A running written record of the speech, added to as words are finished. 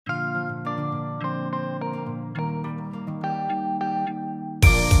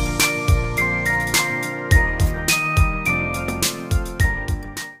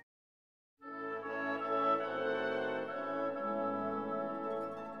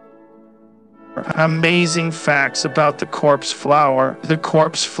Amazing facts about the corpse flower. The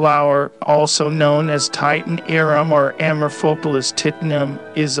corpse flower, also known as Titan arum or Amorphopolis titanum,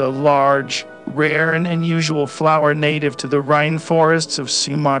 is a large, rare and unusual flower native to the rainforests of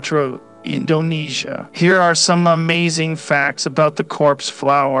Sumatra, Indonesia. Here are some amazing facts about the corpse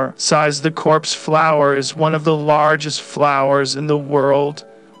flower. Size: the corpse flower is one of the largest flowers in the world,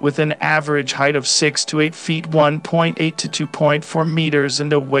 with an average height of 6 to 8 feet 1.8 to 2.4 meters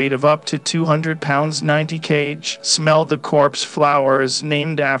and a weight of up to 200 pounds 90 kg. Smell: the corpse flower is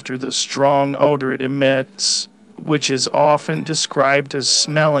named after the strong odor it emits, which is often described as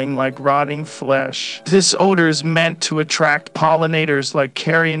smelling like rotting flesh. This odor is meant to attract pollinators like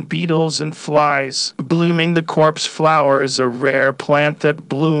carrion beetles and flies. Blooming: the corpse flower is a rare plant that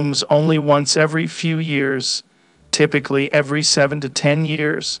blooms only once every few years, typically every 7 to 10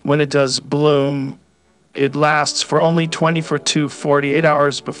 years. When it does bloom, it lasts for only 24 to 48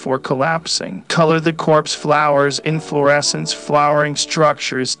 hours before collapsing. Color: the corpse flower's inflorescence flowering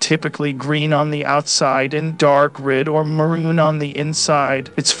structure is typically green on the outside and dark red or maroon on the inside.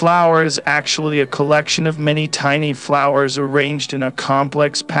 Its flower is actually a collection of many tiny flowers arranged in a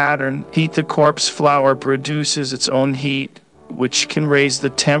complex pattern. Heat: the corpse flower produces its own heat, which can raise the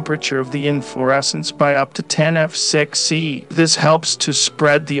temperature of the inflorescence by up to 10 F6C. This helps to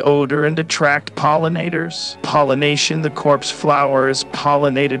spread the odor and attract pollinators. Pollination: the corpse flower is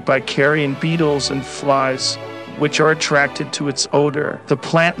pollinated by carrion beetles and flies, which are attracted to its odor. The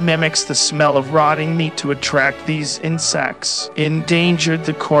plant mimics the smell of rotting meat to attract these insects. Endangered: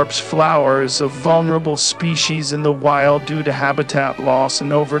 the corpse flower is a vulnerable species in the wild due to habitat loss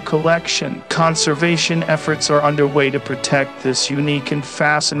and overcollection. Conservation efforts are underway to protect this unique and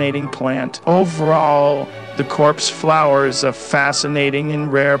fascinating plant. Overall, the corpse flower is a fascinating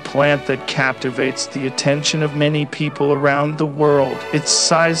and rare plant that captivates the attention of many people around the world. Its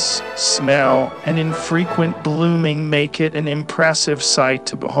size, smell, and infrequent blooming make it an impressive sight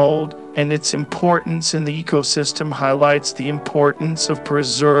to behold, and its importance in the ecosystem highlights the importance of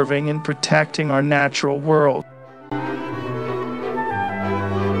preserving and protecting our natural world.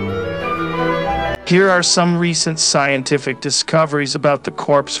 Here are some recent scientific discoveries about the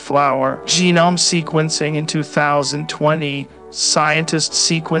corpse flower. Genome sequencing: in 2020, scientists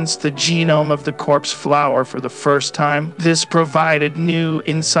sequenced the genome of the corpse flower for the first time. This provided new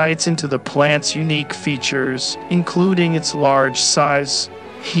insights into the plant's unique features, including its large size,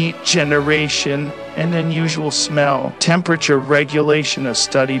 heat generation, and unusual smell. Temperature regulation: a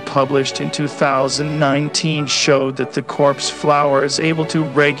study published in 2019 showed that the corpse flower is able to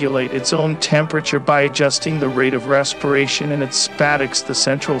regulate its own temperature by adjusting the rate of respiration in its spadix, the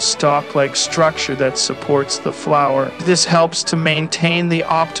central stalk-like structure that supports the flower. This helps to maintain the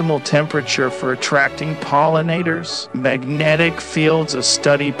optimal temperature for attracting pollinators. Magnetic fields: a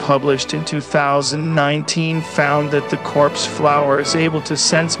study published in 2019 found that the corpse flower is able to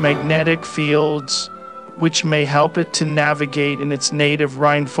sense magnetic fields, which may help it to navigate in its native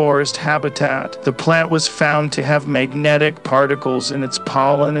rainforest habitat. The plant was found to have magnetic particles in its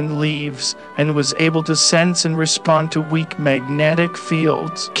pollen and leaves, and was able to sense and respond to weak magnetic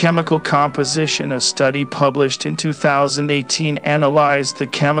fields. Chemical composition: a study published in 2018 analyzed the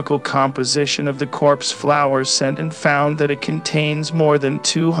chemical composition of the corpse flower scent and found that it contains more than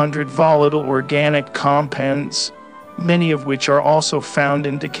 200 volatile organic compounds, many of which are also found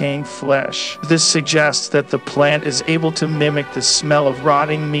in decaying flesh. This suggests that the plant is able to mimic the smell of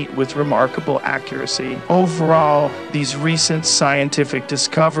rotting meat with remarkable accuracy. Overall, these recent scientific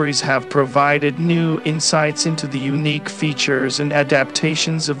discoveries have provided new insights into the unique features and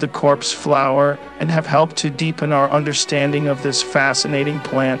adaptations of the corpse flower and have helped to deepen our understanding of this fascinating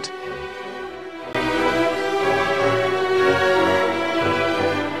plant.